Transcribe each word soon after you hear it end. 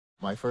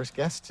My first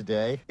guest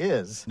today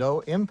is No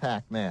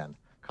Impact Man.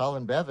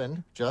 Colin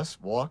Bevan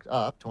just walked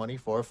up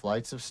 24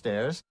 flights of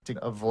stairs to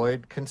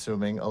avoid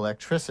consuming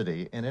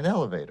electricity in an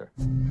elevator.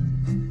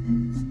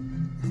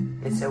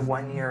 It's a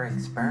one-year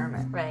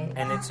experiment. Right.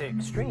 And it's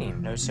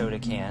extreme. No soda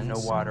cans, no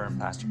water in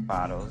plastic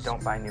bottles.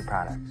 Don't buy new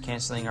products.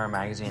 Canceling our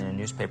magazine and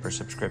newspaper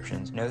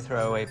subscriptions. No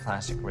throwaway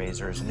plastic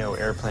razors. No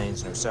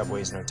airplanes, no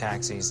subways, no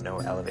taxis, no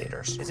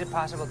elevators. Is it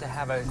possible to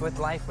have a good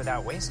life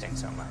without wasting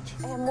so much?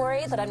 I'm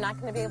worried that I'm not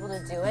going to be able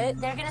to do it.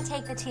 They're going to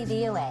take the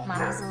TV away.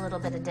 Mommy's a little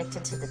bit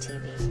addicted to the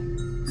TV.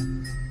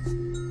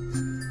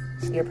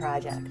 Your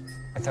project.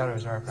 I thought it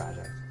was our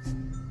project.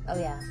 Oh,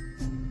 yeah.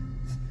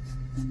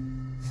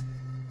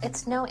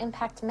 It's No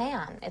Impact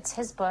Man. It's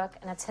his book,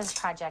 and it's his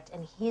project,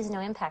 and he's No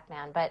Impact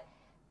Man. But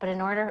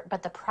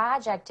the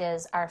project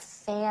is our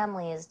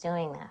family is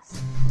doing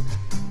this.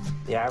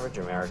 The average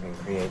American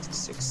creates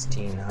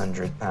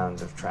 1,600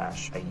 pounds of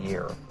trash a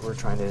year. We're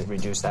trying to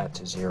reduce that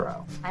to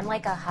 0. I'm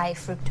like a high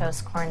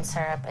fructose corn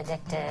syrup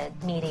addicted,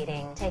 meat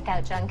eating,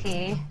 takeout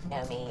junkie.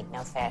 No meat,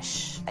 no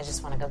fish. I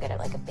just want to go get it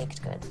like a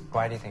baked good.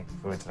 Why do you think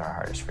foods are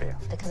hardest for you?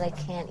 Because I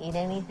can't eat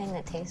anything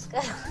that tastes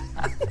good.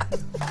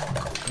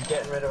 I'm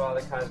getting rid of all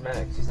the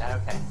cosmetics. Is that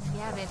okay?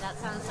 Yeah, babe, that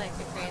sounds like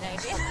a great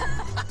idea.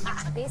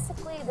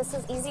 Basically, this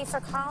is easy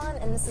for Colin,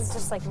 and this is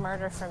just like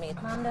murder for me.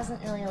 Mom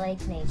doesn't really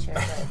like nature,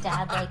 but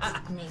Dad likes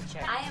nature.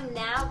 I am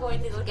now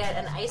going to get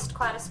an iced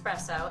quad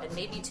espresso, and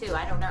maybe 2,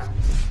 I don't know.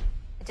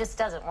 It just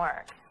doesn't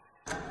work.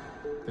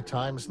 The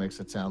Times makes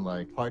it sound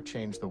like part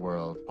change the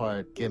world,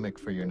 part gimmick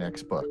for your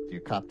next book. Do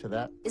you cop to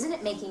that? Isn't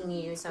it making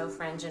you so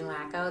fringe and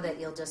wacko that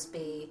you'll just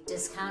be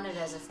discounted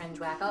as a fringe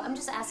wacko? I'm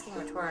just asking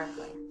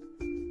rhetorically.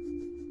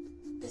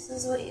 This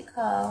is what you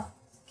call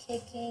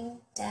kicking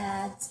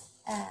Dad's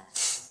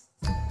ass.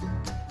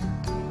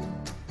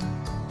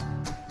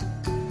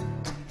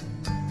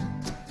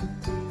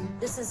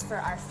 This is for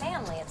our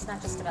family. It's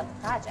not just about the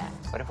project.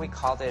 What if we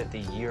called it the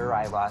year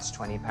I lost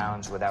 20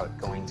 pounds without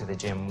going to the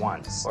gym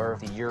once? Or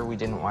the year we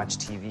didn't watch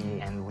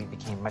TV and we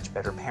became much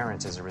better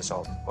parents as a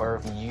result? Or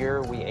the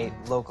year we ate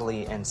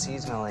locally and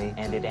seasonally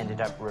and it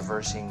ended up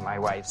reversing my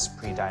wife's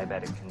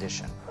pre-diabetic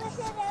condition? What's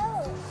it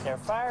out? They're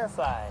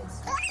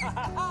fireflies.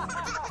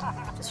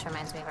 Just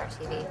reminds me of our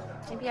TV.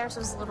 Maybe ours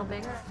was a little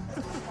bigger.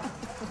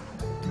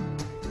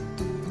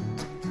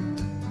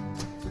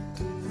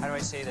 How do I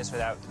say this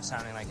without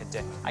sounding like a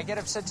dick? I get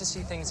upset to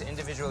see things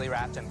individually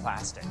wrapped in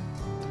plastic.